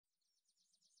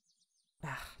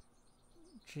Ah,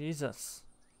 Jesus.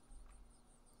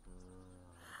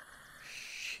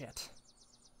 Shit.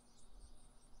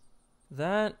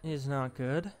 That is not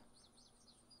good.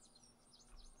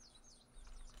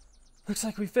 Looks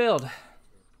like we failed.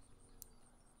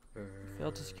 We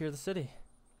failed to secure the city.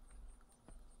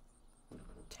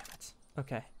 Damn it.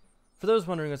 Okay. For those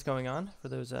wondering what's going on, for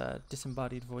those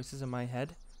disembodied voices in my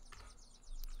head,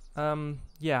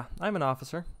 yeah, I'm an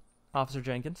officer. Officer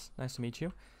Jenkins. Nice to meet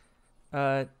you.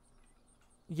 Yeah,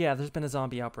 there's been a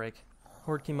zombie outbreak.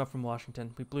 Horde came up from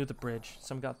Washington. We blew the bridge.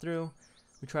 Some got through.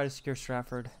 We tried to secure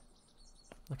Stratford.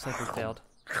 Looks like we failed.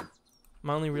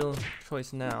 My only real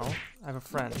choice now, I have a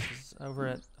friend. He's over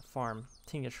at a farm.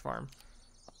 Tingish farm.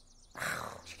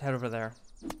 Should head over there.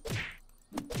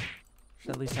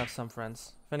 Should at least have some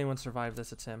friends. If anyone survived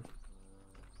this, it's him.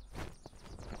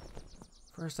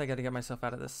 First, I gotta get myself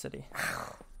out of this city.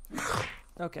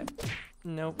 Okay.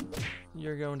 Nope.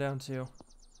 You're going down too.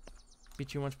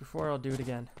 Beat you once before, I'll do it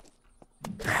again.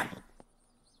 Man,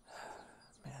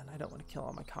 I don't want to kill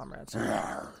all my comrades. But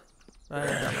I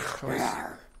don't have much choice.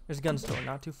 There's a gun store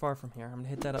not too far from here. I'm gonna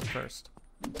hit that up first.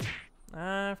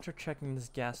 After checking this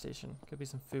gas station, could be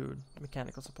some food,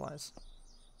 mechanical supplies.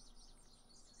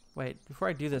 Wait, before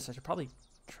I do this, I should probably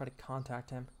try to contact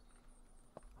him.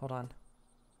 Hold on.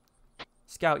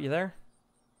 Scout, you there?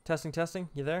 Testing, testing,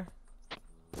 you there?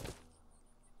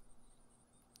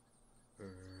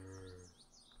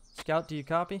 Scout, do you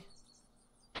copy?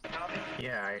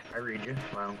 Yeah, I read you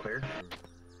loud and clear.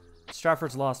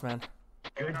 Stratford's lost, man.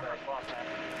 Good.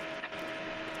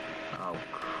 Oh,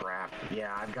 crap.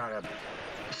 Yeah, I've got a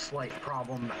slight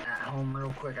problem at home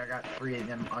real quick. I got 3 of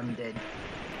them undead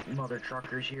mother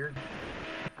truckers here.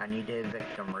 I need to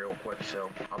evict them real quick,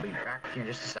 so I'll be back with you in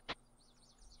just a second.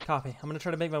 Copy. I'm gonna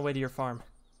try to make my way to your farm.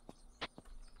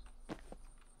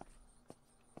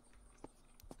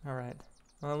 Alright.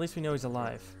 Well, at least we know he's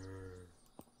alive.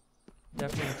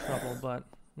 Definitely in trouble, but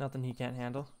nothing he can't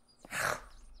handle.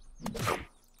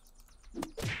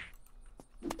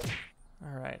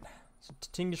 Alright. So to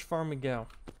Tingish farm we go.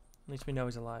 At least we know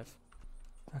he's alive.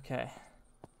 Okay.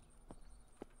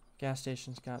 Gas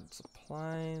station's got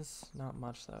supplies. Not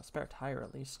much though. Spare tire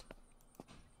at least.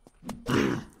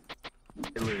 Hey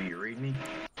Lou, you read me?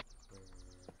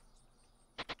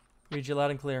 Read you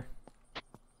loud and clear.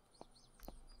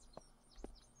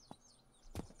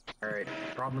 Alright,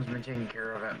 problem's been taken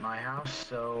care of at my house,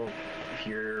 so if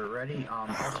you're ready,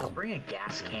 also bring a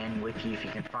gas can with you if you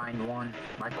can find one.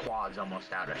 My quad's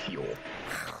almost out of fuel.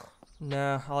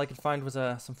 Nah, all I could find was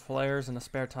some flares and a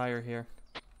spare tire here.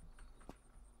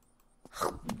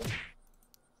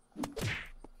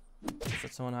 Is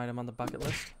that one item on the bucket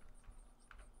list?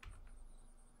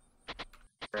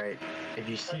 Right, if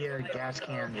you see a gas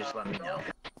can, just let me know.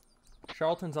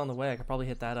 Charlton's on the way. I could probably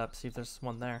hit that up, see if there's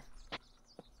one there.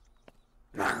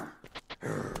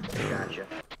 Gotcha.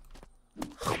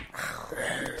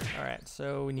 Alright,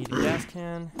 so we need a gas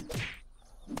can.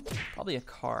 Probably a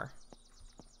car.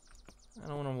 I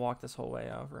don't want to walk this whole way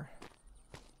over.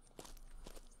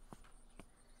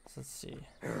 So let's see.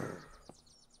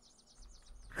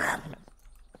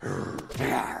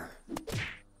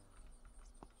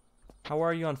 How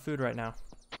are you on food right now?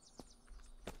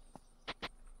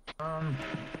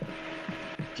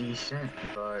 Decent,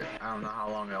 but I don't know how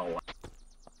long it'll last.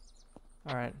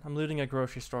 Alright, I'm looting a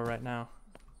grocery store right now.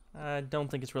 I don't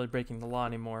think it's really breaking the law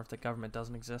anymore if the government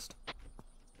doesn't exist.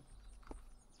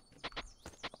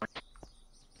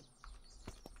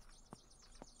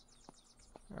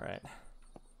 Alright.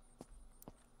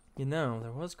 You know,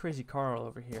 there was Crazy Carl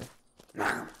over here.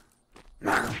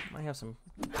 Might have some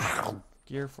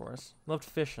gear for us. Loved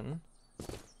fishing.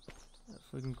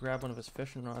 If we can grab one of his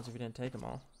fishing rods if we didn't take them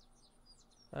all.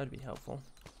 That would be helpful.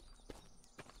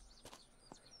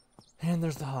 And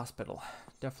there's the hospital.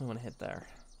 Definitely want to hit there.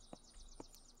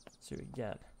 See what we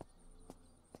get.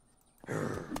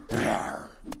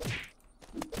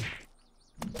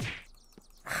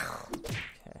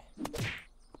 Okay.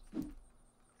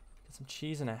 Get some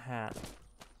cheese and a hat.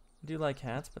 I do like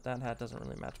hats, but that hat doesn't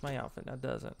really match my outfit, now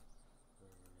does it?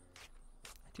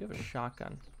 I do have a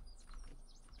shotgun.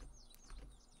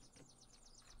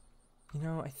 You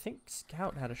know, I think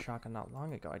Scout had a shotgun not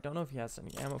long ago. I don't know if he has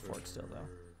any ammo for it still, though.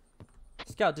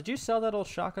 Scout, did you sell that old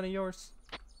shotgun of yours?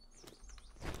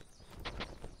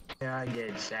 Yeah, I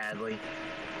did, sadly.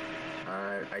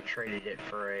 I traded it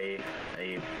for a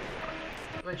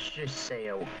let's just say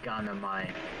a gun of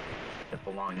mine that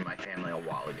belonged to my family a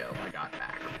while ago. I got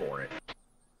back for it.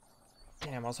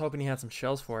 Damn, I was hoping he had some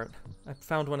shells for it. I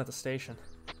found one at the station.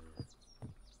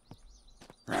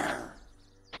 I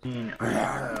mean, I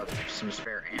got some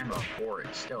spare ammo for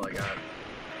it. Still, I got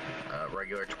a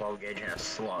regular 12 gauge and a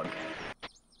slug.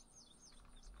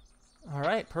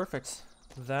 Alright, perfect.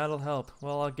 That'll help.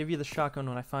 Well, I'll give you the shotgun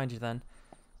when I find you then.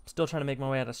 I'm still trying to make my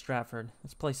way out of Stratford.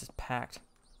 This place is packed.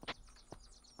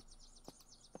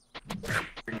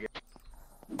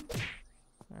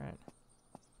 Alright.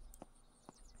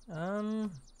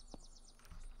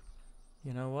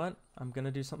 You know what? I'm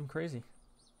gonna do something crazy.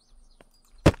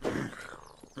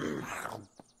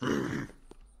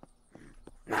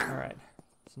 Alright.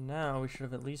 So now we should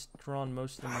have at least drawn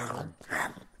most of them over.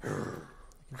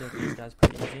 I can deal with these guys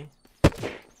pretty easy.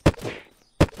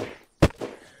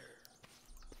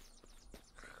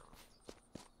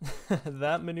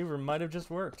 That maneuver might have just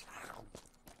worked.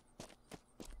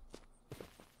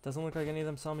 Doesn't look like any of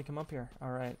them saw me come up here.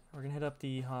 Alright, we're gonna hit up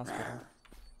the hospital.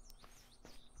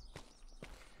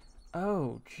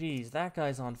 Oh, geez, that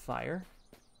guy's on fire.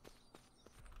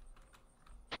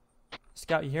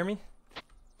 Scout, you hear me?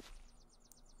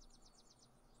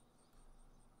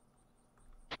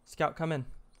 Scout, come in.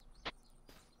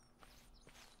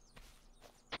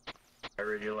 I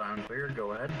read you loud and clear,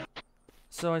 go ahead.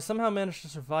 So I somehow managed to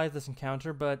survive this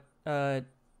encounter, but,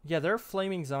 yeah, there are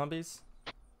flaming zombies.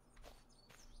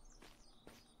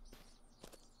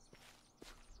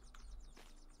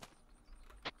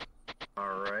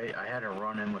 Alright, I had a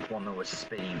run-in with one that was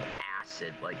spitting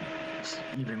acid, like,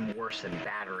 even worse than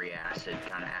battery acid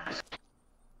kind of acid.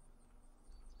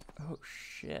 Oh,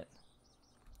 shit.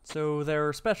 So there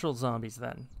are special zombies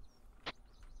then.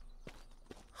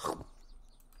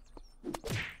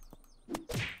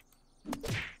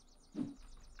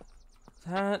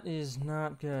 That is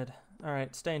not good.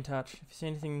 Alright, stay in touch. If you see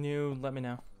anything new, let me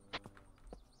know.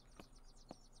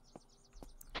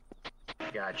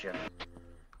 Gotcha.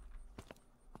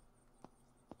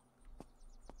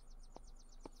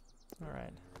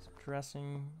 Alright, some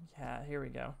dressing. Yeah, here we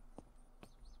go.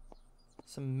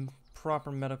 Some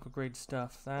proper medical grade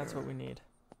stuff. That's what we need.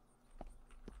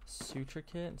 Suture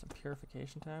kit and some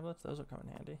purification tablets. Those will come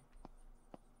in handy.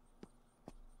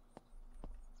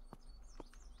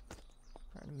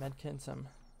 Alright, a med kit and some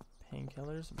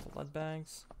painkillers, some blood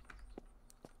bags.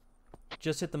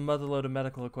 Just hit the motherload of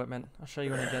medical equipment. I'll show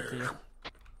you when I get to you.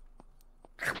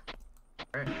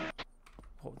 Alright.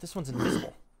 Oh, this one's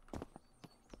invisible.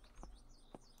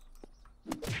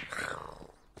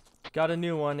 Got a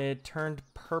new one. It turned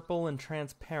purple and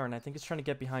transparent. I think it's trying to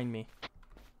get behind me.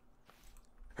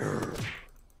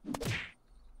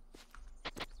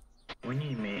 We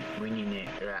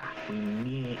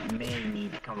may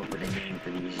need to come up with a name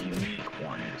for these unique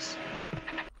ones.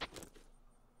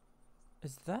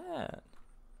 Is that?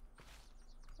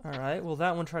 Alright, well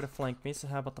that one tried to flank me, so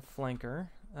how about the flanker?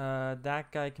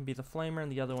 That guy can be the flamer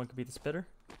and the other one can be the spitter.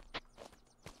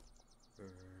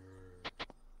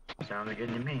 Sounded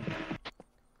good to me.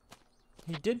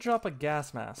 He did drop a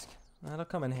gas mask. That'll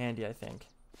come in handy, I think.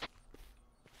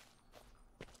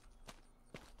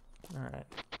 Alright.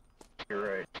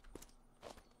 You're right.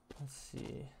 Let's see.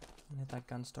 I'm gonna hit that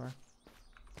gun store.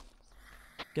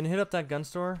 Gonna hit up that gun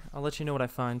store. I'll let you know what I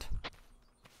find.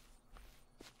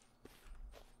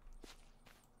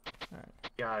 Alright.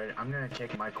 Got it. I'm gonna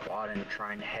take my quad and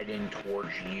try and head in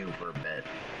towards you for a bit.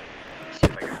 See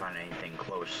if I can find anything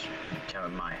close to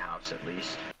my house at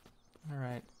least.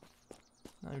 Alright.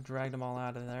 Now we've dragged them all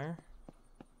out of there.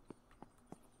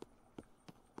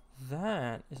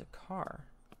 That is a car.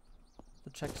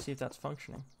 Let's check to see if that's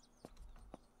functioning.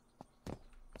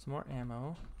 Some more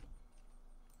ammo.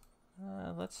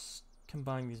 Let's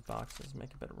combine these boxes,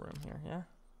 make a bit of room here, yeah?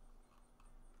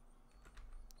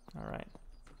 Alright.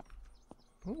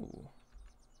 Ooh.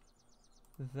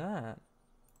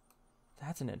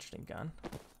 That's an interesting gun.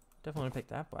 Definitely want to pick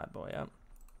that bad boy up.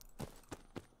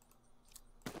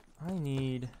 I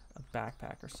need a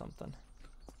backpack or something.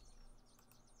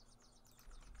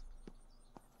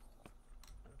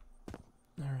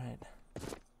 Alright.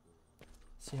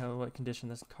 See what condition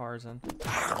this car's in.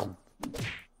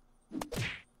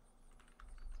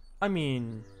 I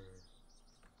mean,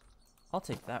 I'll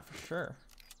take that for sure.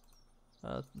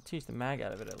 Let's use the mag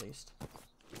out of it at least.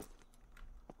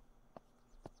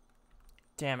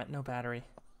 Damn it, no battery.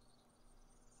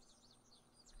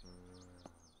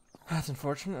 That's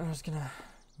unfortunate. I was gonna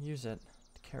use it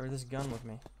to carry this gun with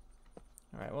me.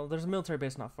 Alright, well, there's a military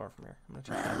base not far from here. I'm gonna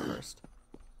check that first.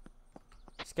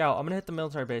 Scout, I'm gonna hit the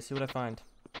military base, see what I find.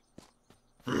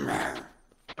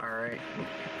 Alright.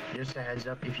 Just a heads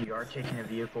up, if you are taking a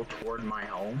vehicle toward my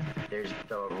home, the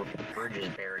bridge is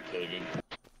barricaded.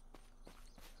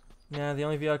 Yeah, the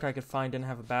only vehicle I could find didn't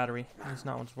have a battery. At least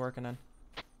not one's working.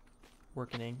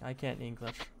 I can't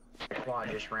English. The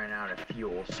quad just ran out of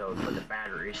fuel, so but the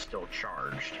battery is still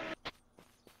charged.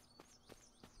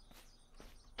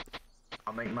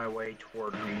 I'll make my way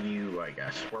toward you, I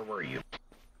guess. Where were you?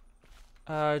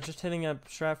 Just hitting up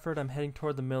Stratford. I'm heading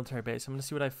toward the military base. I'm gonna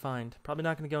see what I find. Probably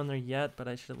not gonna go in there yet, but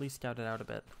I should at least scout it out a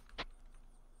bit.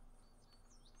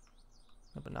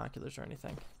 No binoculars or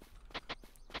anything.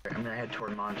 I'm gonna head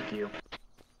toward Montague.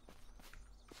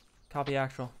 Copy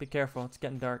actual. Be careful. It's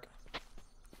getting dark.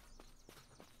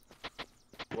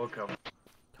 Wilco.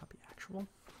 Copy actual.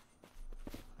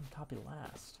 And copy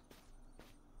last.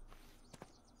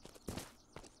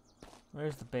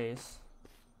 Where's the base?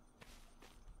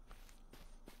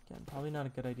 Again, probably not a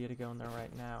good idea to go in there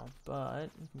right now, but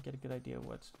you can get a good idea of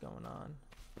what's going on.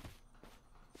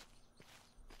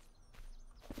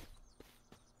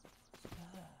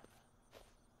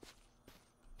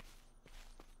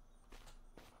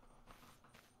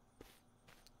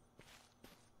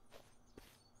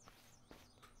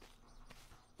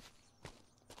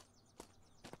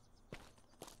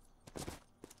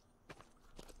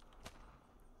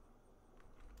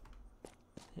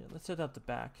 Here, let's hit up the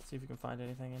back, see if we can find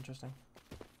anything interesting.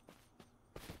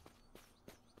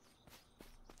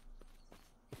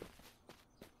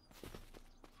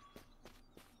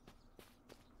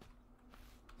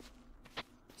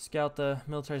 Scout, the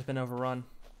military's been overrun.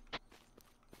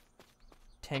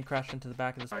 Tank crashed into the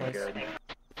back of this place. Good.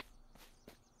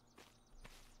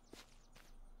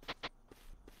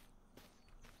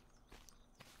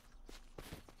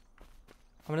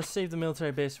 I'm gonna save the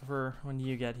military base for when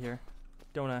you get here.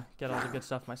 Don't wanna get all the good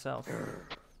stuff myself.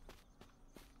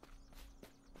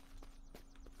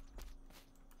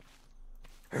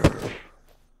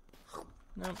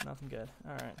 Nope, nothing good.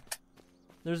 Alright.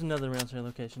 There's another military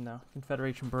location now.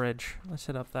 Confederation Bridge. Let's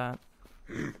hit up that.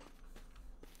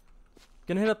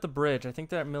 Gonna hit up the bridge. I think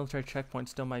that military checkpoint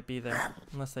still might be there.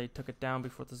 Unless they took it down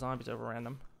before the zombies overran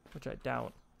them. Which I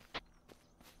doubt.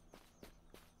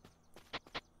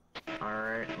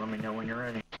 Alright, let me know when you're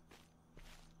ready.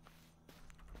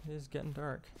 It is getting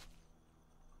dark.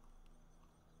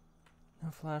 No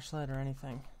flashlight or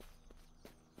anything.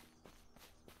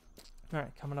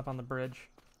 Alright, coming up on the bridge.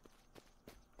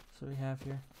 So we have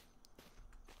here.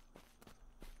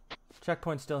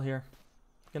 Checkpoint's still here.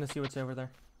 Gonna see what's over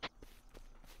there.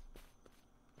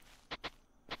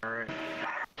 Alright.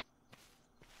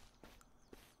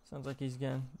 Sounds like he's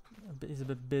a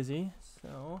bit busy,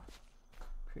 so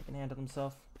he can handle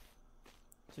himself.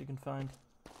 So you can find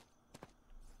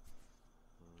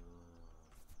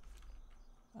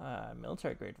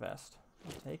military grade vest.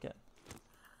 I'll take it.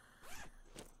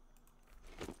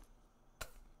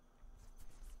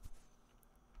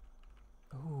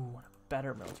 Ooh, a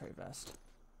better military vest.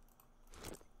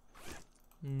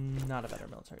 Not a better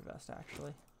military vest,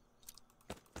 actually.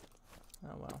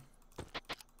 Oh well.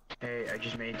 Hey, I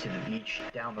just made it to the beach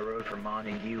down the road from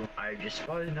Montague. I just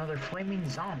spotted another flaming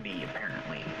zombie,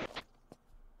 apparently.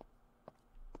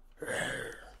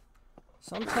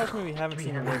 Some tells me we haven't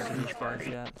seen the worst of these guys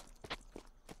yet.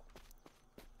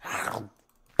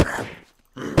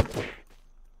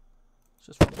 It's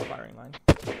just from the firing line.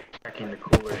 Checking the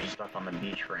coolers and stuff on the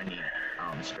beach for any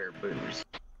spare booze.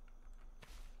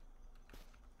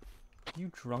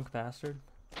 You drunk bastard.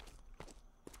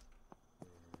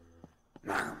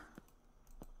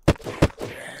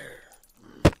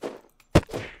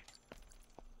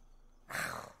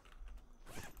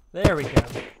 There we go.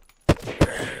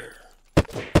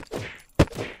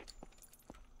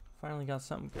 Finally got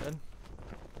something good.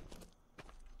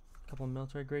 Couple of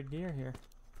military grade gear here.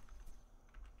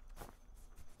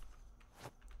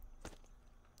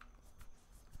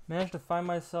 Managed to find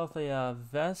myself a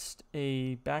vest,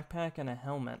 a backpack, and a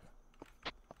helmet.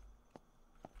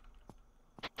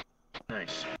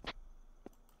 Nice.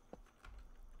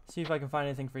 See if I can find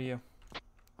anything for you.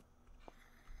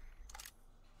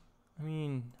 I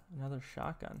mean, another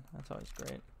shotgun. That's always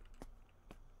great.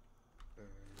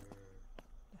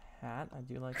 Hat. I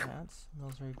do like hats.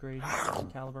 Military grade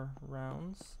caliber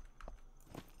rounds.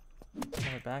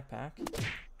 Another backpack.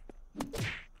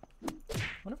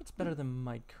 I wonder if it's better than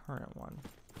my current one.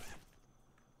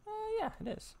 Yeah, it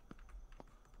is.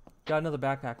 Got another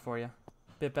backpack for you.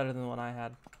 Bit better than the one I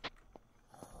had.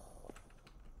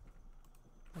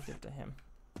 I'll give it to him.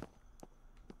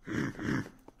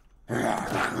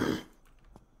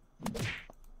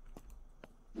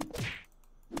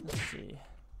 Let's see.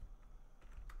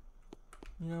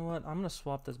 You know what? I'm gonna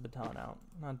swap this baton out.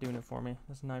 Not doing it for me.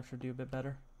 This knife should do a bit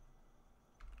better.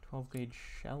 12 gauge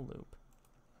shell loop.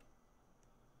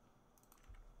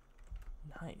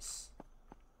 Nice.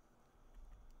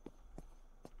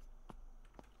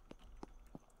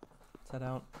 Let's head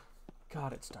out.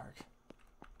 God, it's dark.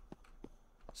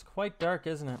 It's quite dark,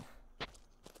 isn't it?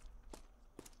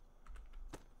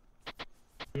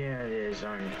 Yeah, it is.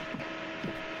 I'm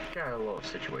got a little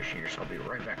situation here, so I'll be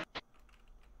right back.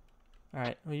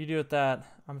 Alright, well you do with that.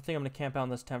 I think I'm gonna camp out in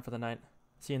this tent for the night.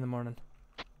 See you in the morning.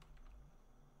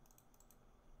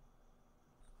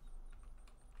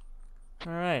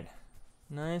 Alright.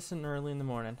 Nice and early in the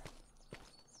morning.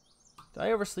 Did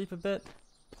I oversleep a bit?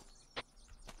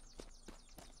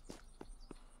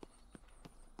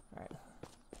 Alright.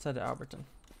 Let's head to Alberton.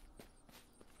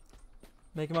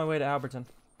 Making my way to Alberton.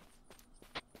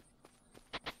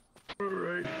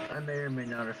 Alright. I may or may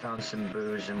not have found some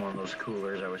booze in one of those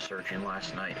coolers I was searching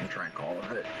last night and drank all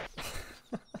of it.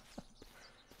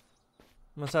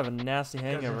 Must have a nasty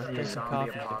hangover. Get some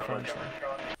coffee.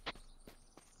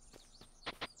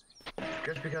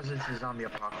 Just because it's a zombie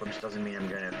apocalypse doesn't mean I'm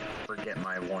gonna forget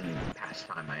my one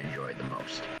pastime I enjoyed the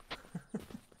most.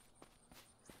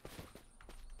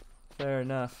 Fair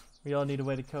enough. We all need a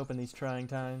way to cope in these trying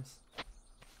times.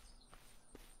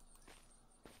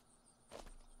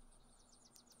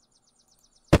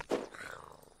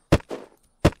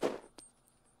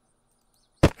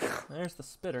 There's the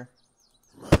spitter.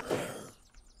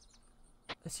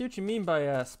 I see what you mean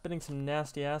by spitting some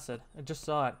nasty acid. I just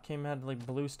saw it. Came had like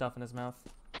blue stuff in his mouth.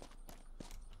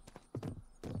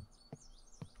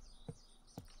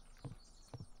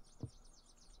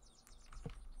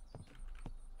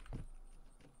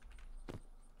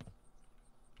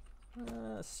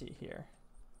 Let's see here.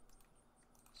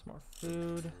 Some more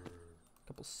food. A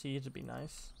couple seeds would be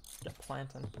nice. Get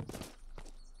planting.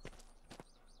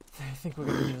 I think we're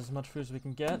gonna need as much food as we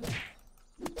can get.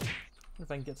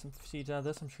 If I can get some seeds out of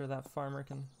this, I'm sure that farmer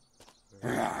can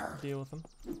deal with them.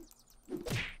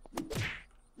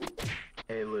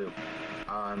 Hey Lou,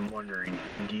 I'm wondering,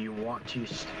 do you want to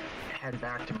head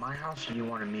back to my house, or do you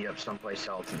want to meet up someplace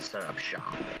else and set up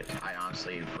shop? I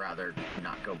honestly rather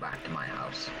not go back to my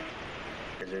house,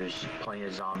 because there's plenty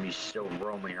of zombies still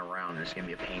roaming around, and it's going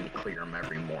to be a pain to clear them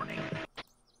every morning.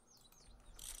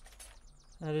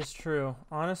 That is true.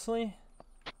 Honestly,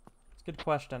 it's a good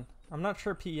question. I'm not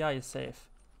sure PEI is safe.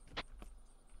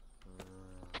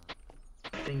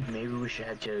 I think maybe we should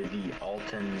head to the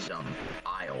Alton's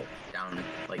Isle, down,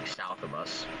 like, south of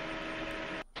us.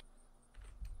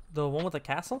 The one with the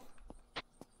castle?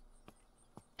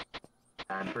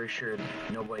 I'm pretty sure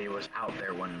nobody was out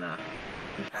there when the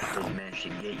infected managed to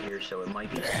get here, so it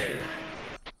might be safe.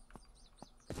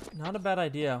 Not a bad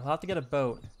idea. We'll have to get a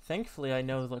boat. Thankfully, I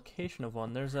know the location of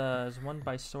one. There's one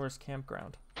by Source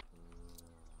Campground.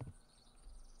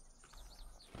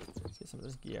 Let's get some of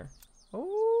this gear.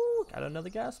 Oh, got another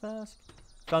gas mask.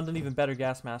 Found an even better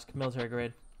gas mask, military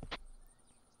grade.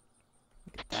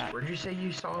 Look at that. Where'd you say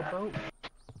you saw a boat?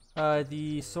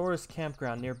 The Source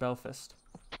Campground near Belfast.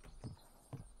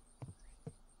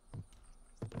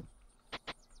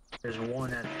 There's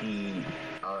one at the,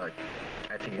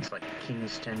 I think it's like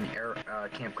Kingston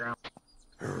Campground.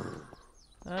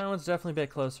 That one's definitely a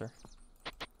bit closer.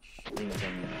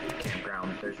 Kingston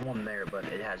Campground. There's one there, but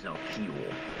it has no fuel.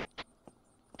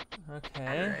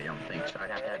 Okay. I don't think so.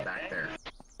 I'd have to head back there.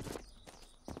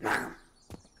 Back.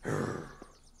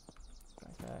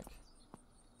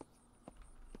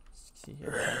 Let's see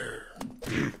here.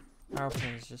 Our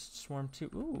planes just swarmed too.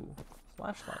 Ooh,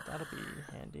 flashlight. That'll be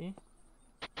handy.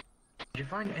 Did you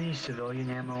find any civilian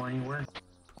ammo anywhere?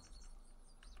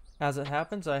 As it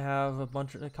happens, I have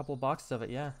a couple boxes of it.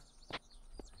 Yeah.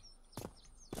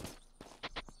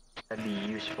 That'd be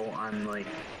useful. I'm like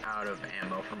out of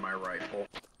ammo for my rifle.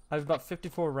 I have about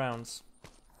 54 rounds.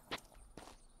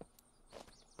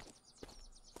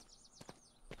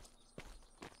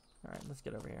 All right, let's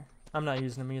get over here. I'm not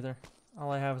using them either.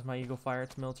 All I have is my Eagle Fire.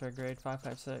 It's military grade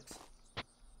 5.56.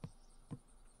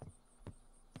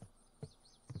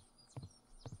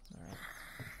 All right.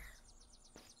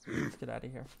 Let's get out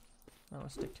of here. I don't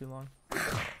want to stick too long.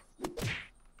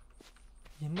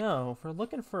 You know, if we're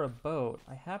looking for a boat,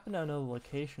 I happen to know the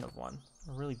location of one.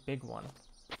 A really big one.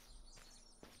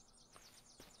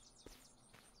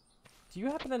 Do you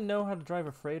happen to know how to drive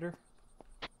a freighter?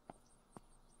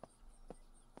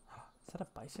 Is that a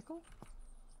bicycle?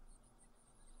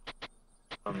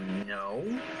 No.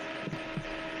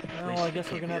 No, I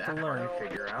guess we're gonna have to learn.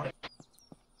 Figure out.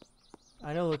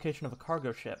 I know the location of a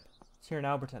cargo ship. It's here in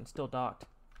Alberton, still docked.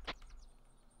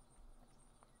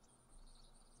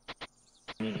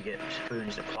 You need to get food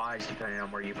and supplies depending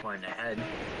on where you plan to head.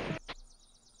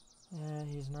 Yeah,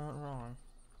 he's not wrong.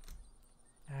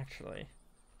 Actually.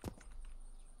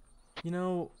 You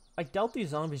know, I doubt these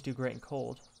zombies do great in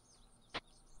cold.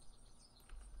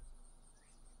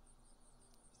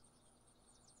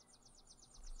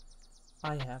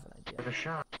 I have an idea. Give it a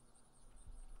shot.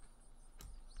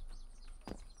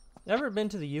 Ever been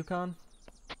to the Yukon?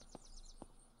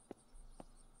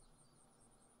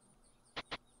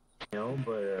 No,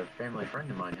 but a family friend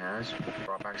of mine has.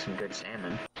 Brought back some good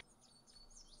salmon.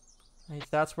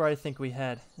 That's where I think we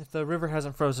head. If the river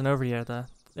hasn't frozen over yet, the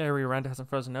area around it hasn't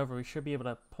frozen over, we should be able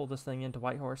to pull this thing into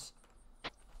Whitehorse.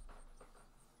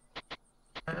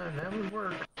 That would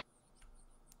work.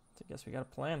 So I guess we got a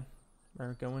plan.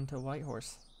 We're going to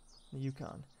Whitehorse, the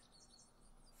Yukon.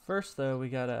 First, though, we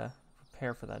gotta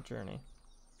prepare for that journey.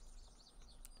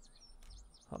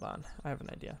 Hold on, I have an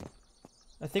idea.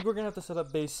 I think we're gonna have to set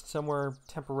up base somewhere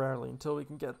temporarily until we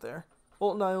can get there.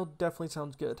 Olton Isle definitely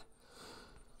sounds good.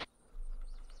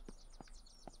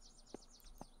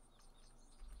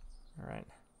 Alright.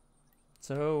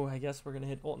 So, I guess we're gonna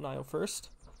hit Olton Isle first.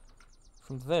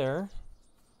 From there,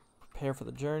 prepare for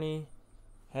the journey,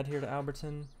 head here to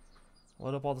Alberton,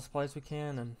 load up all the supplies we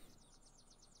can, and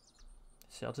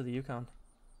sail to the Yukon.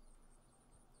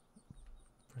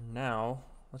 For now,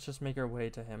 let's just make our way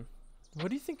to him. What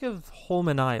do you think of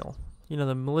Holman Isle? You know,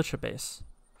 the militia base.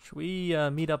 Should we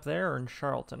meet up there or in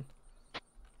Charlton?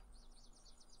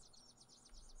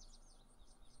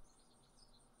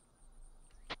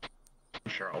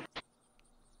 Charlton.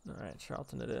 Alright,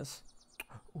 Charlton it is.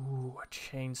 Ooh, a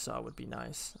chainsaw would be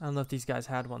nice. I don't know if these guys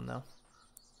had one, though.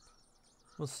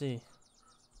 We'll see.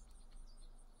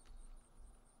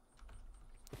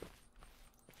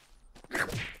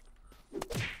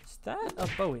 Is that a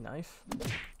Bowie knife?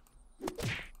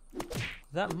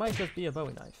 That might just be a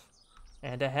Bowie knife.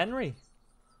 And a Henry.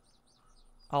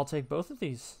 I'll take both of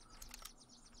these.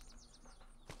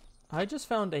 I just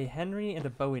found a Henry and a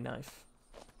Bowie knife.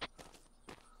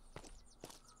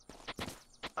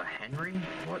 A Henry?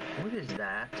 What is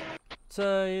that? It's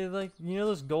like, you know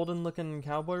those golden looking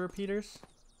cowboy repeaters?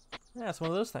 Yeah, it's one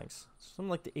of those things. It's from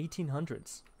like the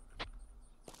 1800s.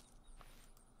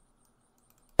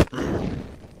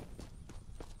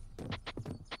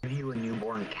 Give you a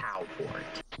newborn cow for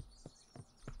it.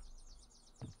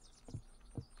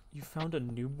 You found a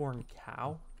newborn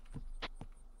cow?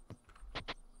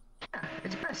 Yeah,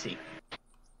 it's Bessie.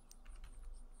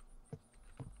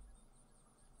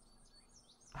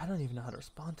 I don't even know how to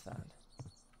respond to that.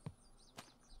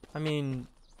 I mean...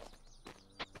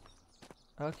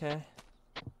 Okay.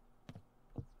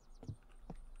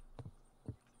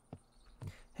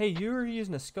 Hey, you were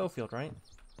using a Schofield, right?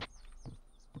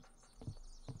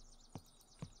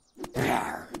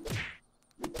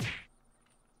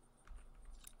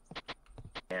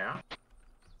 Yeah?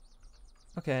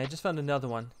 Okay, I just found another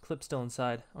one. Clip's still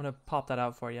inside. I'm gonna pop that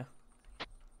out for you.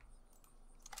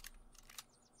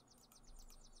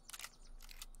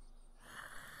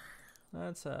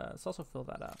 Let's also fill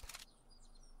that up.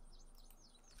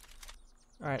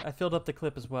 Alright, I filled up the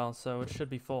clip as well, so it should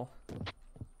be full.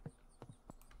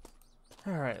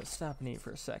 Alright, let's stop and eat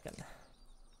for a second.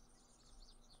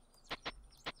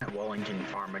 At Wellington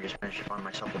Farm, I just finished finding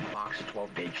myself a box of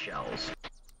 12-gauge shells.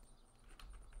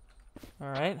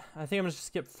 Alright, I think I'm gonna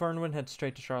skip Fernwood and head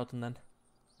straight to Charlton then.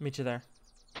 Meet you there.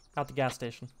 Out the gas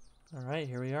station. Alright,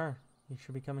 here we are. You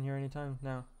should be coming here anytime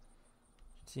now.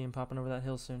 Should see him popping over that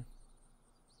hill soon.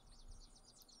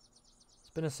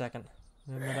 It's been a second.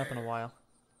 We haven't met up in a while.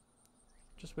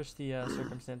 Just wish the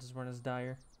circumstances weren't as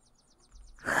dire.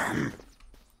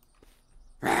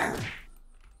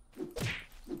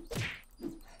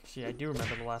 Actually, I do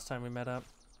remember the last time we met up.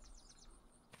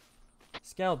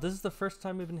 Scout, this is the first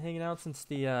time we've been hanging out since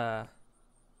the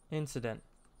incident.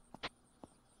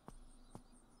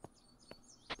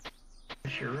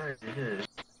 You're right, it is.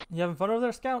 You having fun over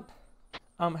there, Scout?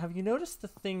 Have you noticed the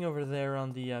thing over there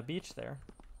on the beach there?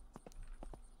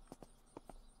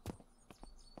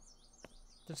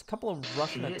 There's a couple of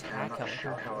Russian attack I'm not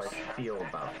sure how I helicopters. feel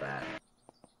about that.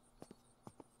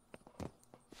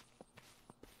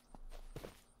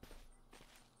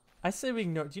 I say we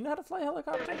ignore. Do you know how to fly a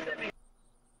helicopter?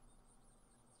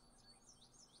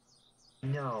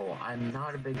 No, I'm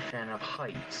not a big fan of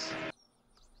heights.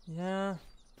 Yeah.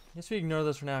 I guess we ignore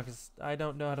those for now because I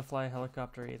don't know how to fly a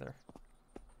helicopter either.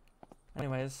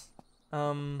 Anyways,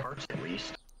 Parts, at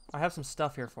least. I have some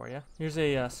stuff here for you. Here's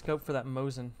a scope for that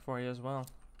Mosin for you as well.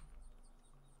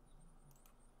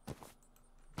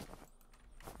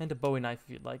 And a Bowie knife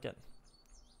if you'd like it.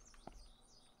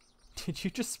 Did you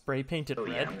just spray paint it Oh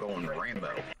red? yeah, I'm going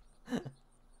rainbow.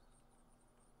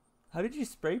 How did you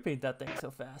spray paint that thing so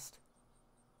fast?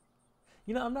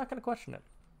 You know, I'm not going to question it.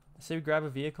 I say we grab a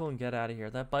vehicle and get out of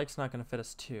here. That bike's not going to fit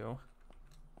us too.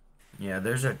 Yeah,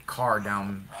 there's a car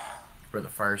down where the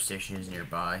fire station is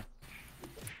nearby.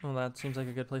 Well, that seems like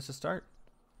a good place to start.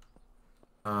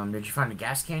 Did you find a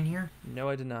gas can here? No,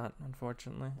 I did not,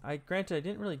 unfortunately. Granted, I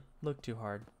didn't really look too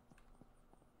hard.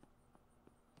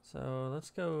 So let's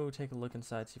go take a look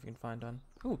inside, see if we can find one.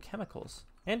 Ooh, chemicals.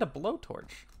 And a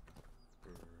blowtorch.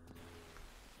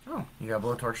 Oh, you got a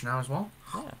blowtorch now as well?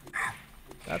 Yeah.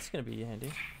 That's gonna be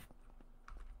handy.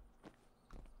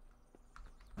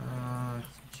 Some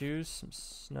juice,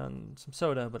 some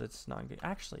soda, but it's not good.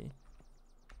 Actually,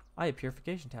 I have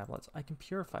purification tablets. I can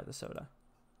purify the soda.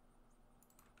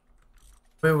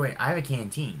 Wait, I have a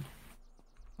canteen.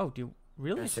 Oh, do you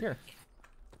really? Yes, Here.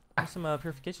 There's some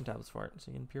purification tablets for it,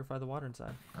 so you can purify the water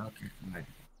inside. Okay.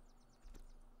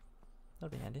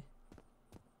 That'd be handy.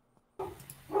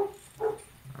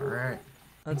 Alright.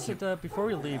 Let's before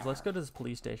we leave, let's go to this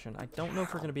police station. I don't know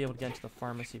if we're going to be able to get into the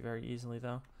pharmacy very easily,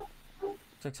 though.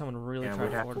 Looks like someone really tried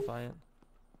to fortify it.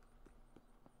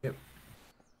 Yep.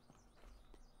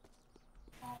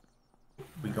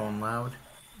 We going loud?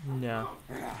 No.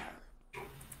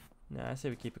 No, I say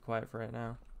we keep it quiet for right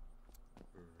now.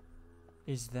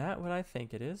 Is that what I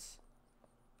think it is?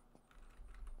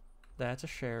 That's a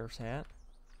sheriff's hat.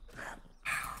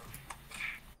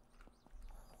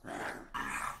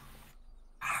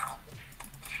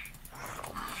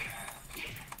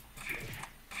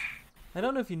 I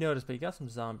don't know if you noticed, but you got some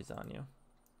zombies on you.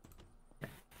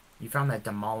 You found that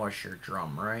demolisher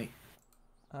drum, right?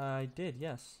 I did,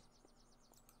 yes.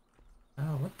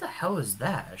 Oh, what the hell is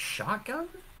that? A shotgun?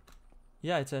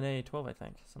 Yeah, it's an A12, I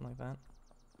think. Something like that.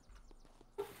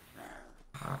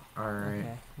 Alright.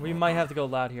 Okay. We might have to go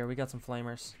loud here. We got some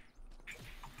flamers.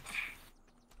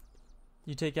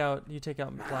 You take out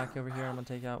black over here. I'm gonna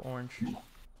take out orange.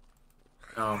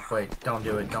 Oh, wait, don't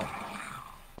do it. Don't.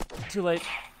 Too late.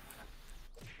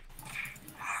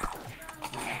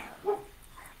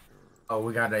 Oh,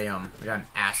 we got an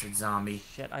acid zombie.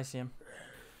 Shit, I see him.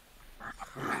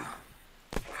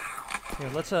 Here,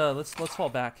 let's fall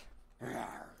back. I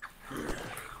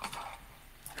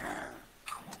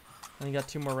only got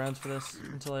 2 more rounds for this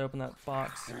until I open that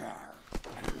box.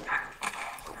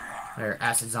 There,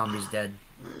 acid zombie's dead.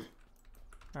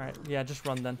 Alright, yeah, just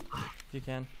run then, if you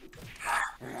can.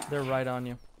 They're right on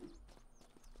you.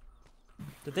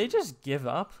 Did they just give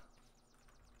up?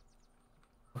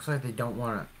 Looks like they don't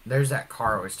want to. There's that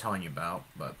car I was telling you about,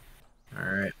 but.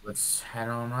 Alright, let's head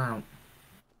on out.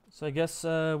 So I guess,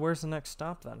 where's the next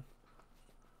stop then?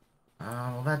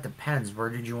 Well, that depends. Where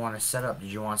did you want to set up?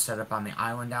 Did you want to set up on the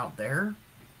island out there?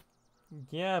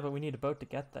 Yeah, but we need a boat to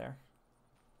get there.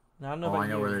 Now, I don't know Oh, about I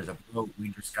know you. where there's a boat. We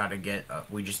just gotta get.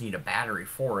 We just need a battery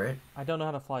for it. I don't know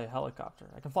how to fly a helicopter.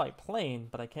 I can fly a plane,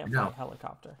 but I can't fly a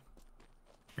helicopter.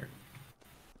 Here.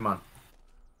 Come on.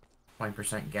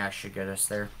 20% gas should get us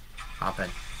there. Hop in.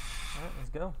 Alright, let's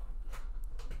go.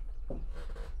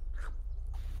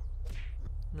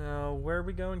 Now, where are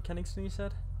we going? Kenningston, you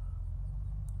said?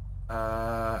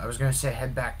 I was gonna say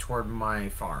head back toward my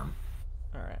farm.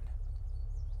 Alright.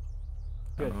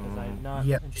 Good, because I'm not.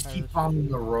 Yeah, just keep following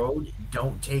the road.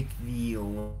 Don't take the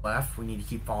left. We need to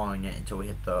keep following it until we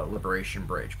hit the Liberation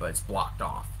Bridge, but it's blocked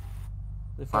off.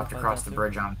 We'll have to cross the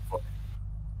bridge on foot.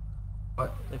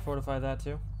 What? They fortified that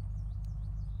too?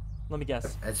 Let me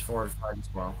guess. It's fortified as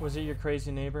well. Was it your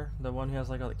crazy neighbor? The one who has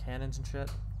like all the cannons and shit?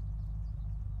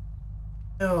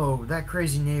 No, that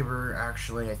crazy neighbor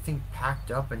actually, I think, packed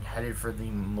up and headed for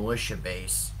the militia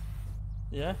base.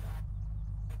 Yeah?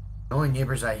 The only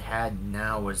neighbors I had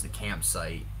now was the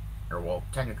campsite. Or, well,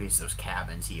 technically it's those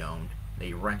cabins he owned.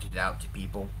 They rented out to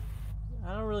people.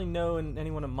 I don't really know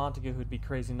anyone in Montague who'd be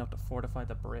crazy enough to fortify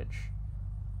the bridge.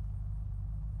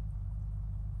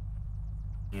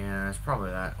 Yeah, it's probably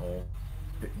that old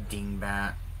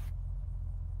dingbat.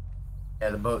 Yeah,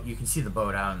 the boat, you can see the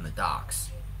boat out in the docks.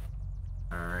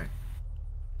 Alright.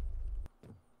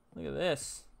 Look at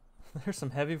this. There's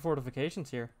some heavy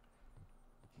fortifications here.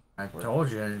 I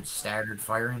told you, staggered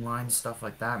firing lines, stuff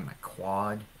like that, my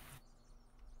quad.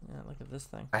 Yeah, look at this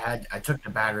thing. I took the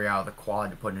battery out of the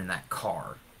quad to put it in that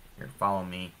car. Here, follow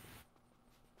me.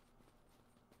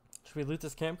 Should we loot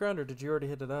this campground, or did you already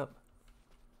hit it up?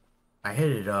 I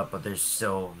hit it up, but there's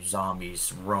still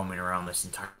zombies roaming around this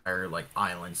entire, like,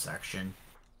 island section.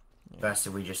 Yeah. Best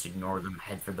if we just ignore them,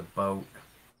 head for the boat.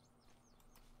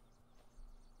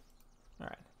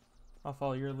 Alright. I'll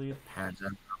follow your lead. Depends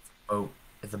on the boat.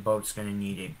 If the boat's gonna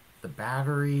need the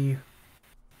battery.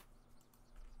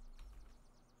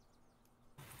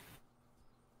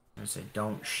 I say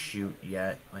don't shoot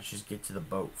yet. Let's just get to the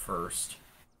boat first.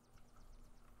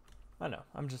 I know.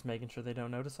 I'm just making sure they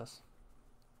don't notice us.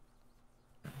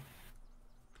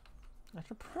 I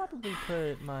should probably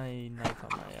put my knife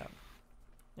on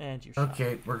my And you shot.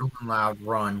 Okay, we're going loud.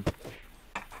 Run.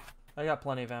 I got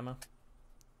plenty of ammo.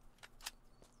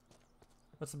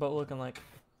 What's the boat looking like?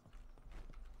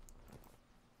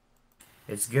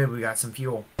 It's good. We got some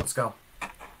fuel. Let's go.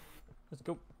 Let's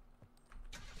go.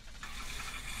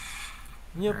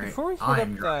 Yeah, right, before we hit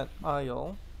up that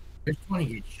aisle... There's 20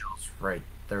 gauge shells, right?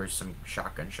 There's some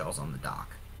shotgun shells on the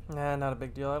dock. Nah, not a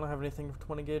big deal. I don't have anything for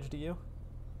 20 gauge, do you?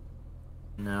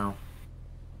 No.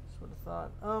 Just would have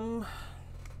thought.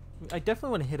 I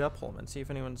definitely want to hit up Holman, see if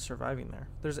anyone's surviving there.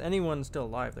 If there's anyone still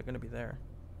alive, they're going to be there.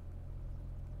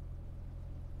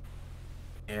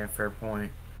 Yeah, fair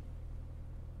point.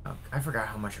 Oh, I forgot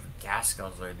how much of a gas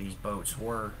guzzler these boats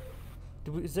were.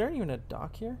 Is there even a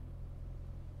dock here?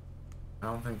 I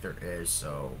don't think there is,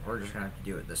 so we're just gonna have to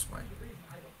do it this way.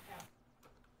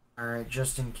 Alright,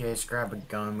 just in case, grab a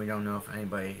gun. We don't know if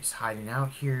anybody's hiding out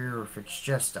here or if it's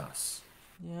just us.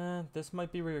 Yeah, this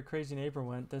might be where your crazy neighbor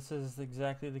went. This is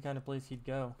exactly the kind of place he'd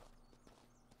go.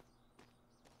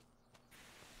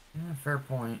 Yeah, fair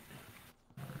point.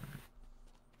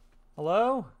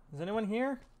 Hello? Is anyone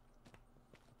here?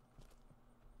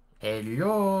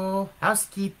 Hello?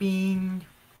 Housekeeping?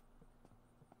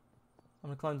 I'm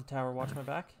gonna climb the tower, watch my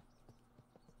back.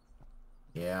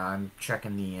 Yeah, I'm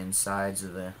checking the insides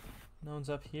of the... No one's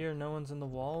up here, no one's in the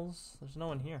walls. There's no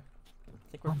one here. I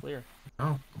think we're clear.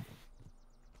 Oh.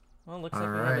 Well, it looks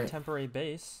like we have a temporary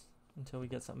base until we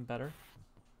get something better.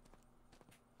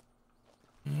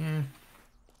 Yeah.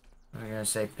 I'm gonna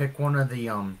say, pick one of the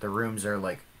rooms that are,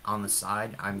 like, on the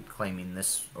side. I'm claiming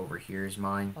this over here is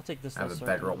mine. I'll take this. I have a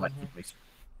bedroll.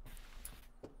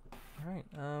 Alright,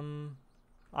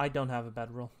 I don't have a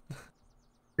bedroll.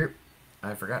 Here.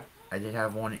 I forgot. I did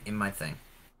have one in my thing.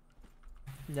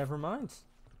 Never mind.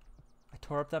 I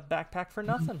tore up that backpack for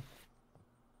nothing.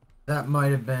 That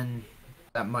might have been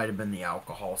the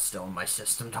alcohol still in my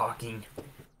system talking.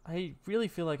 I really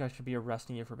feel like I should be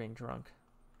arresting you for being drunk.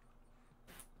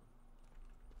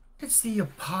 It's the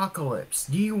apocalypse.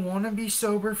 Do you want to be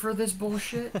sober for this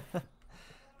bullshit?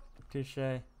 Touche.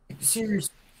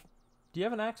 Seriously. Do you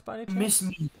have an axe by any chance? Miss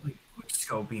me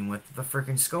quick-scoping with the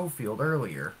frickin' Schofield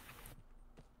earlier.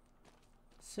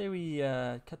 Say we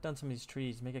cut down some of these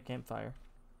trees, make a campfire.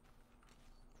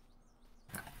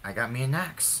 I got me an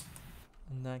axe.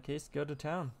 In that case, go to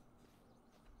town.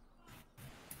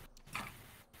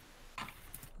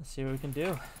 Let's see what we can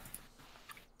do.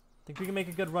 Think we can make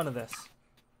a good run of this.